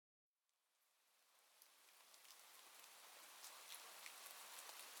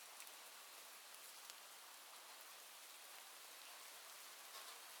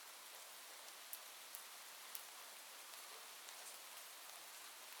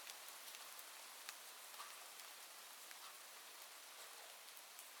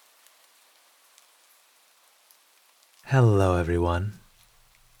Hello, everyone,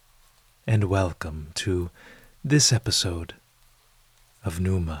 and welcome to this episode of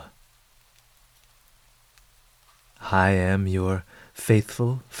Numa. I am your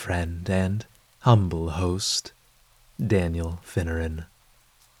faithful friend and humble host, Daniel Finneran.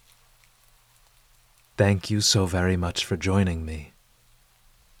 Thank you so very much for joining me.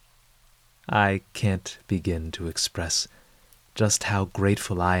 I can't begin to express just how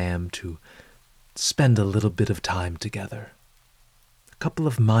grateful I am to spend a little bit of time together. A couple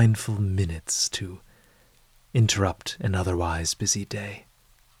of mindful minutes to interrupt an otherwise busy day.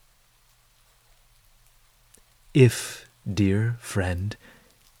 If, dear friend,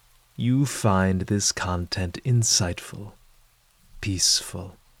 you find this content insightful,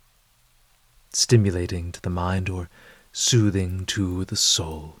 peaceful, stimulating to the mind, or soothing to the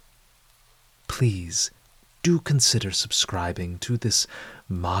soul, please do consider subscribing to this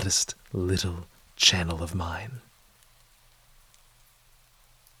modest little channel of mine.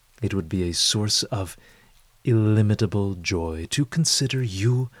 It would be a source of illimitable joy to consider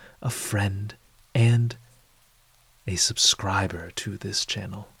you a friend and a subscriber to this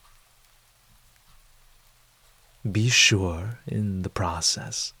channel. Be sure, in the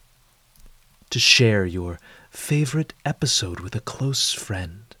process, to share your favorite episode with a close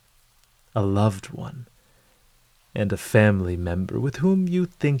friend, a loved one, and a family member with whom you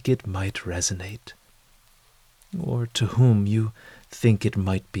think it might resonate, or to whom you think it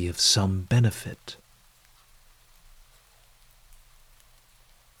might be of some benefit.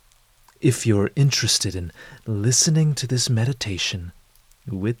 If you're interested in listening to this meditation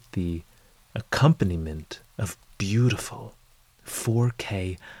with the accompaniment of beautiful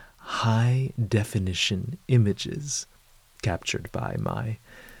 4K high-definition images captured by my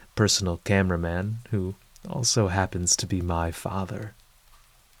personal cameraman, who also happens to be my father,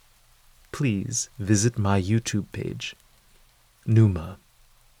 please visit my YouTube page, Numa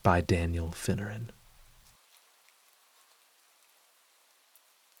by Daniel Finneran.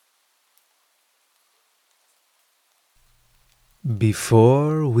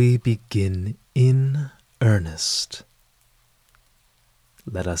 Before we begin in earnest,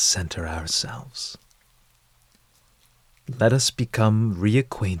 let us center ourselves. Let us become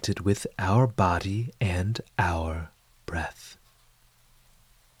reacquainted with our body and our breath.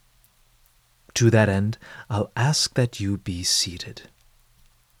 To that end, I'll ask that you be seated.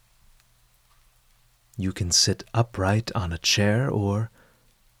 You can sit upright on a chair, or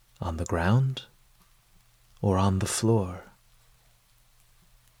on the ground, or on the floor.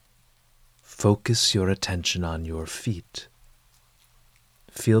 Focus your attention on your feet.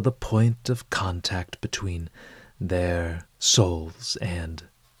 Feel the point of contact between their soles and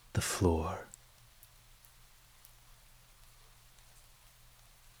the floor.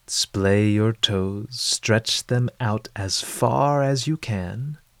 Splay your toes, stretch them out as far as you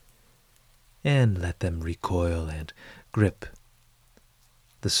can, and let them recoil and grip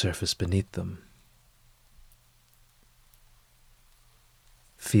the surface beneath them.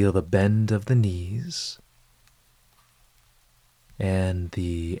 Feel the bend of the knees and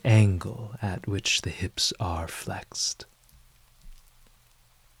the angle at which the hips are flexed.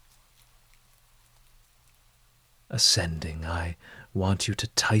 Ascending, I want you to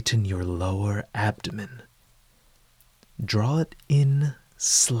tighten your lower abdomen. Draw it in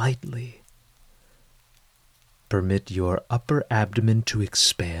slightly. Permit your upper abdomen to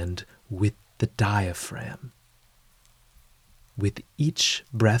expand with the diaphragm. With each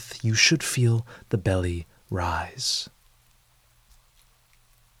breath, you should feel the belly rise.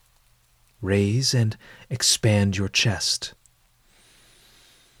 Raise and expand your chest.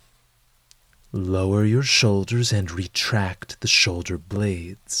 Lower your shoulders and retract the shoulder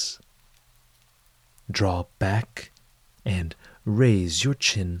blades. Draw back and raise your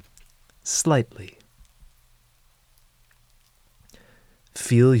chin slightly.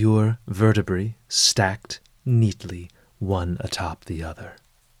 Feel your vertebrae stacked neatly, one atop the other.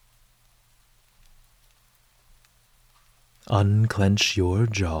 Unclench your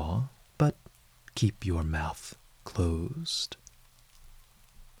jaw, but keep your mouth closed.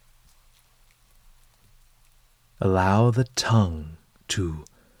 Allow the tongue to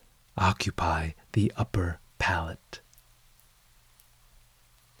occupy the upper palate.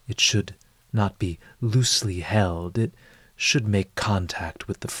 It should not be loosely held. It should make contact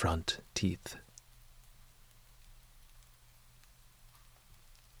with the front teeth.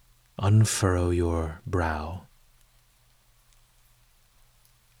 Unfurrow your brow.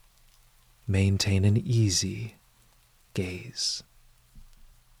 Maintain an easy gaze.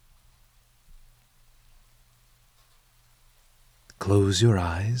 Close your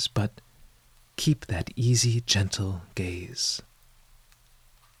eyes, but keep that easy, gentle gaze.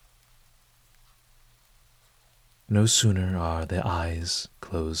 No sooner are the eyes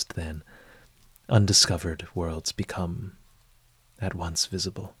closed than undiscovered worlds become at once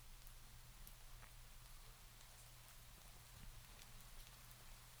visible.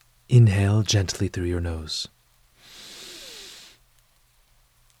 Inhale gently through your nose.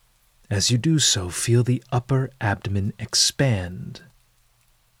 As you do so, feel the upper abdomen expand.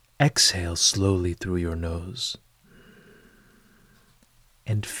 Exhale slowly through your nose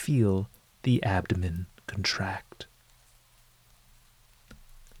and feel the abdomen contract.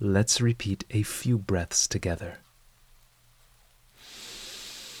 Let's repeat a few breaths together.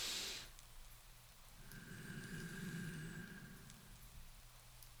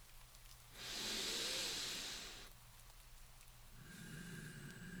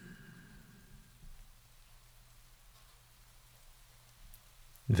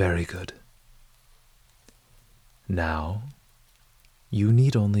 Very good. Now, you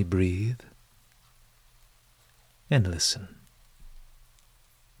need only breathe and listen.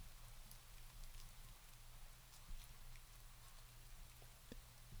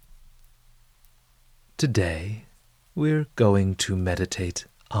 Today, we're going to meditate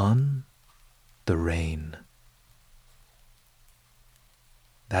on the rain.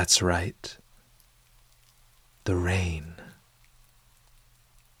 That's right, the rain.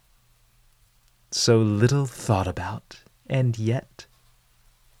 So little thought about, and yet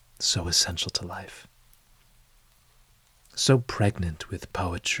so essential to life. So pregnant with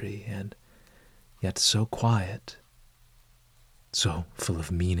poetry, and yet so quiet. So full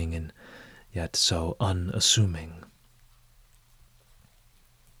of meaning, and yet so unassuming.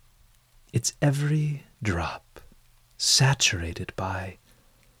 It's every drop saturated by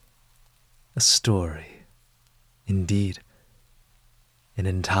a story, indeed, an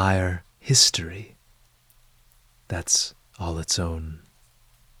entire history that's all its own.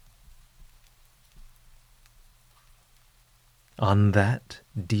 On that,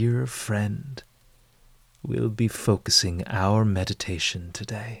 dear friend, we'll be focusing our meditation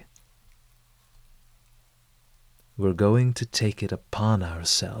today. We're going to take it upon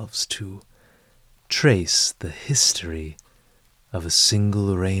ourselves to trace the history of a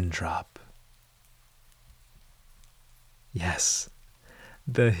single raindrop. Yes,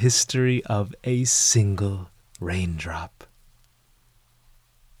 the history of a single raindrop.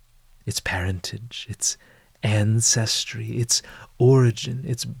 Its parentage, its ancestry, its origin,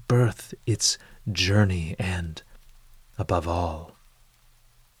 its birth, its journey, and, above all,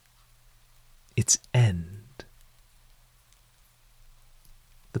 its end.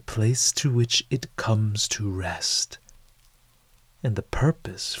 The place to which it comes to rest, and the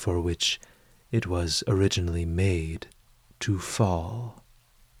purpose for which it was originally made to fall.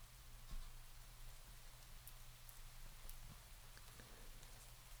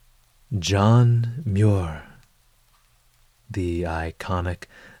 John Muir, the iconic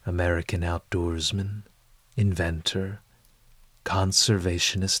American outdoorsman, inventor,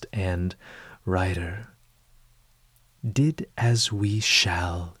 conservationist, and writer, did as we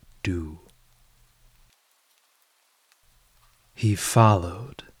shall do. He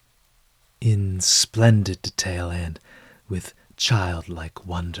followed, in splendid detail and with childlike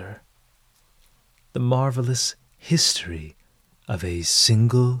wonder, the marvelous history of a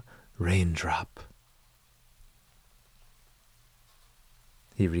single raindrop.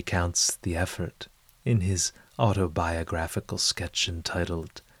 He recounts the effort in his autobiographical sketch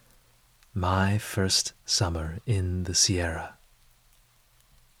entitled My First Summer in the Sierra.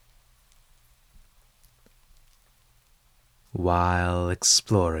 While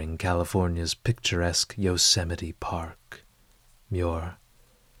exploring California's picturesque Yosemite Park, Muir,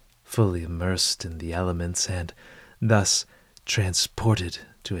 fully immersed in the elements and thus transported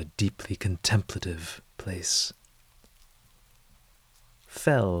to a deeply contemplative place,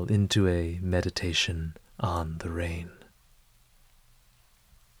 fell into a meditation on the rain.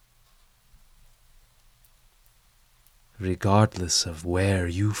 Regardless of where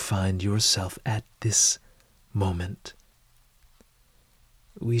you find yourself at this moment,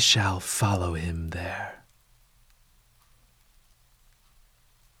 we shall follow him there.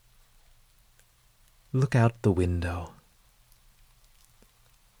 Look out the window.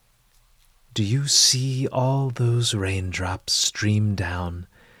 Do you see all those raindrops stream down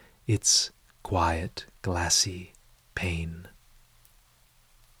its quiet, glassy pane?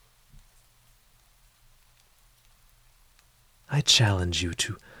 I challenge you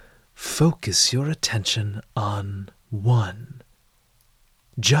to focus your attention on one,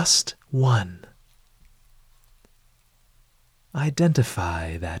 just one.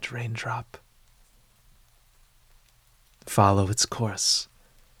 Identify that raindrop. follow its course?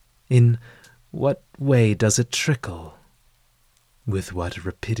 In what way does it trickle? With what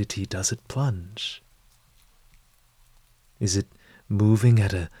rapidity does it plunge? Is it moving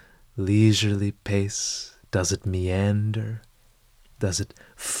at a leisurely pace? Does it meander? Does it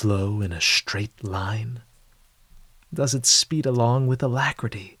flow in a straight line? Does it speed along with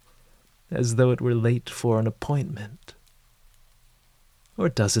alacrity, as though it were late for an appointment? Or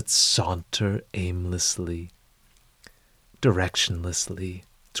does it saunter aimlessly, directionlessly,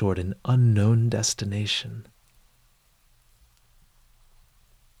 toward an unknown destination?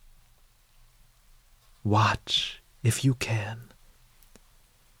 Watch, if you can,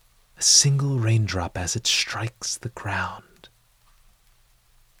 a single raindrop as it strikes the ground.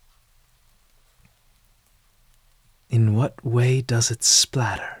 In what way does it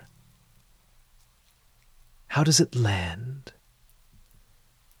splatter? How does it land?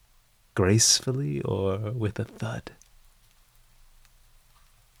 Gracefully or with a thud?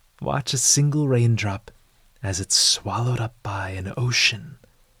 Watch a single raindrop as it's swallowed up by an ocean,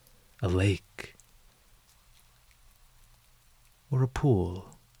 a lake, or a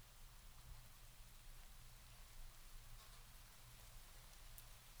pool.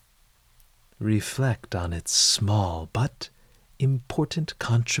 Reflect on its small but important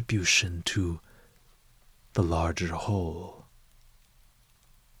contribution to the larger whole.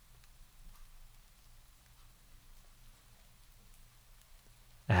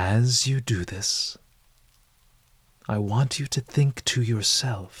 As you do this, I want you to think to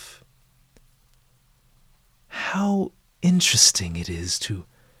yourself how interesting it is to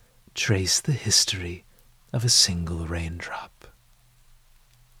trace the history of a single raindrop.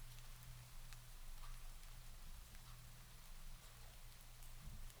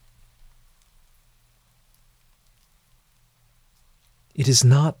 It is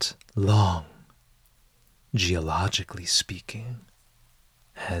not long, geologically speaking,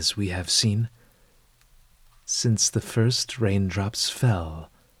 as we have seen, since the first raindrops fell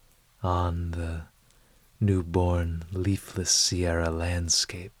on the newborn leafless Sierra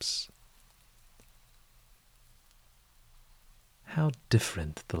landscapes. How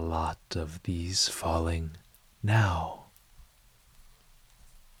different the lot of these falling now.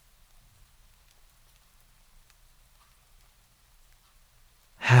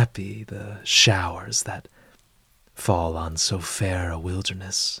 Happy the showers that fall on so fair a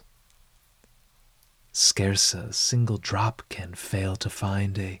wilderness. Scarce a single drop can fail to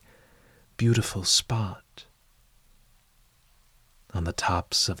find a beautiful spot. On the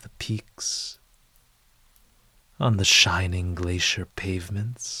tops of the peaks, on the shining glacier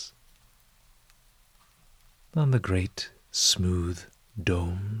pavements, on the great smooth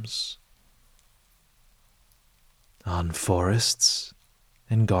domes, on forests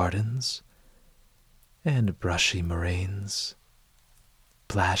and gardens and brushy moraines,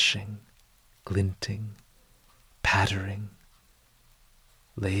 plashing, glinting, pattering,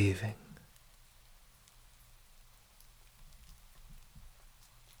 laving.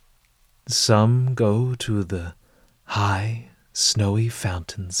 Some go to the high, snowy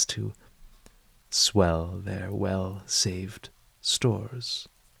fountains to swell their well-saved stores.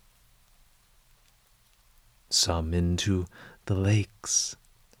 Some into the lakes,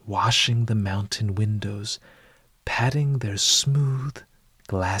 washing the mountain windows, patting their smooth,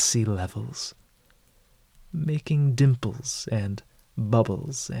 glassy levels, making dimples and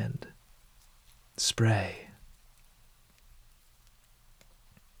bubbles and spray.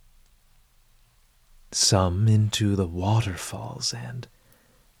 Some into the waterfalls and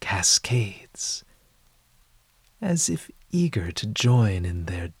cascades, as if eager to join in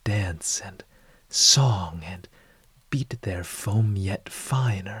their dance and song and beat their foam yet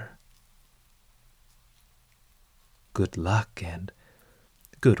finer. Good luck and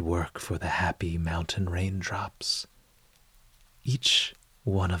good work for the happy mountain raindrops, each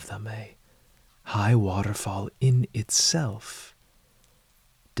one of them a high waterfall in itself,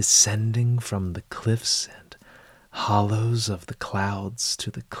 descending from the cliffs and hollows of the clouds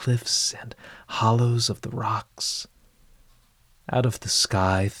to the cliffs and hollows of the rocks, out of the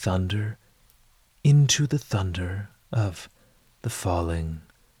sky thunder into the thunder of the falling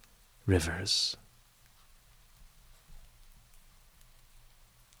rivers.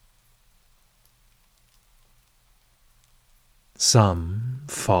 Some,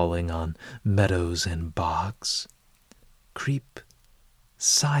 falling on meadows and bogs, creep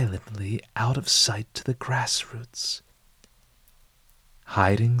silently out of sight to the grass roots,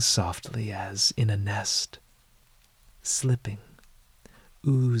 hiding softly as in a nest, slipping,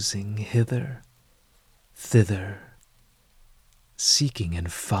 oozing hither, thither, seeking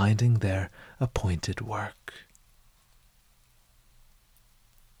and finding their appointed work.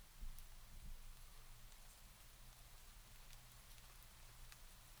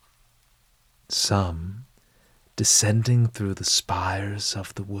 Some, descending through the spires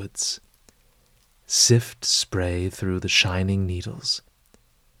of the woods, sift spray through the shining needles,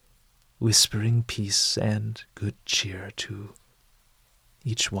 whispering peace and good cheer to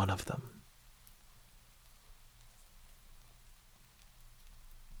each one of them.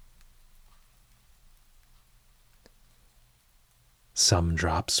 Some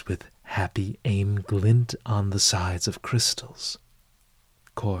drops with happy aim glint on the sides of crystals,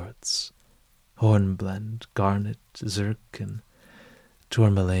 quartz, hornblende, garnet, zircon,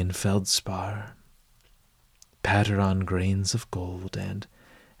 tourmaline feldspar, patter on grains of gold and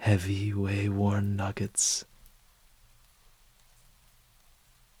heavy way-worn nuggets.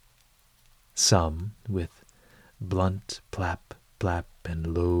 Some with blunt plap, plap,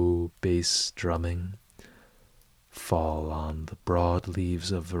 and low bass drumming fall on the broad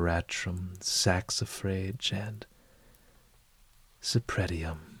leaves of veratrum, saxifrage, and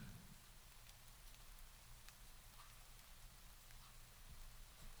cypredium.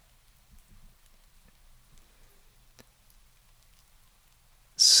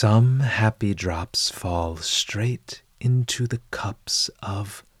 Some happy drops fall straight into the cups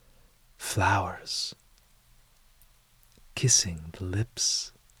of flowers, kissing the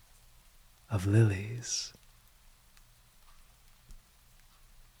lips of lilies.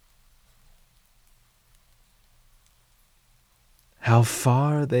 How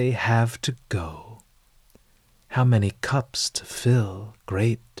far they have to go, how many cups to fill,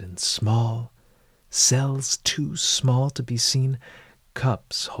 great and small, cells too small to be seen,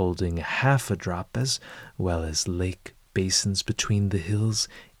 cups holding half a drop, as well as lake basins between the hills,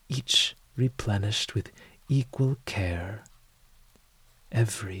 each replenished with equal care.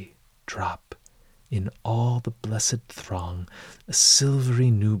 Every drop in all the blessed throng, a silvery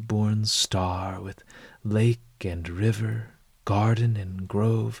newborn star with lake and river, garden and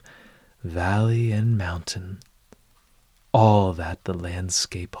grove, valley and mountain, all that the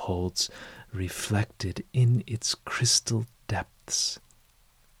landscape holds reflected in its crystal depths.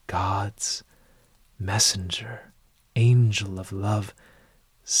 God's messenger, angel of love,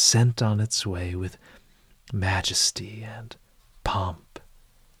 sent on its way with majesty and pomp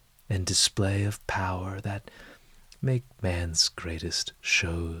and display of power that make man's greatest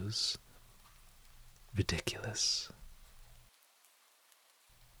shows ridiculous.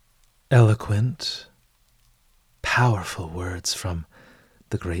 Eloquent, powerful words from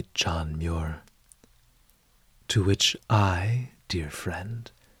the great John Muir, to which I, dear friend,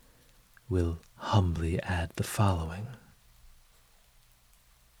 will humbly add the following.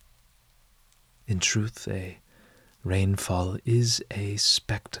 In truth, a rainfall is a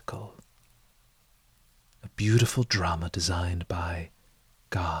spectacle, a beautiful drama designed by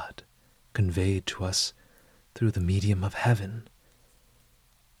God, conveyed to us through the medium of heaven,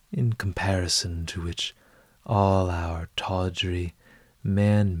 in comparison to which all our tawdry,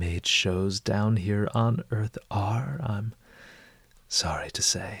 man-made shows down here on earth are, I'm sorry to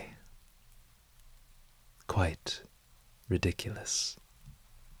say, quite ridiculous.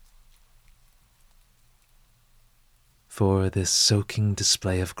 For this soaking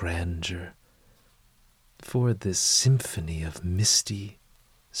display of grandeur, for this symphony of misty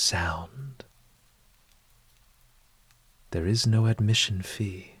sound, there is no admission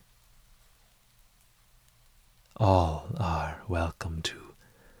fee. All are welcome to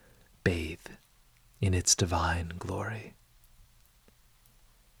bathe in its divine glory.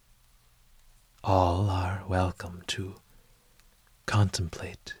 All are welcome to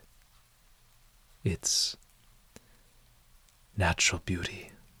contemplate its natural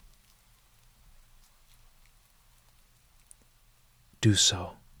beauty. Do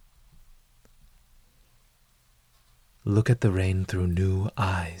so. Look at the rain through new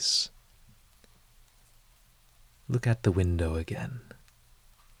eyes. Look at the window again.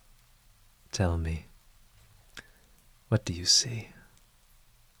 Tell me, what do you see?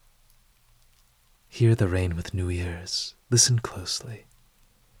 Hear the rain with new ears. Listen closely.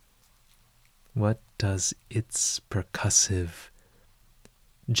 What does its percussive,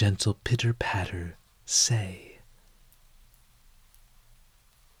 gentle pitter-patter say?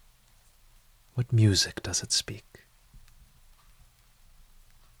 What music does it speak?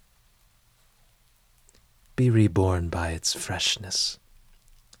 Be reborn by its freshness.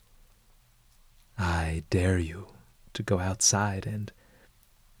 I dare you to go outside and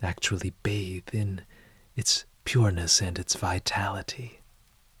actually bathe in its pureness and its vitality.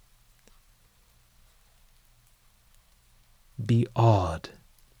 Be awed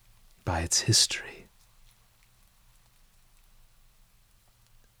by its history.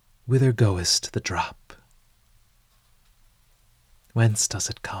 Whither goest the drop? Whence does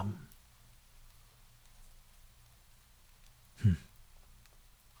it come?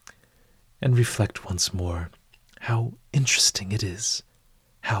 and reflect once more how interesting it is,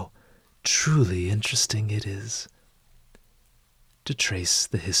 how truly interesting it is to trace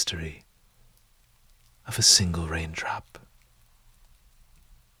the history of a single raindrop.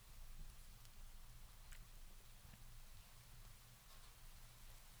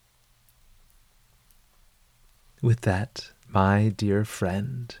 With that, my dear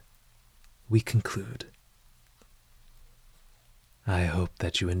friend, we conclude. I hope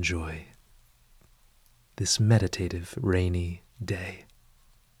that you enjoy this meditative rainy day.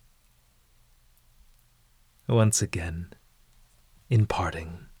 Once again, in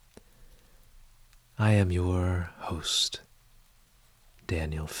parting, I am your host,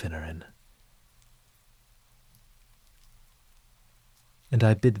 Daniel Finneran, and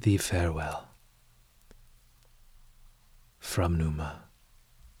I bid thee farewell from Numa.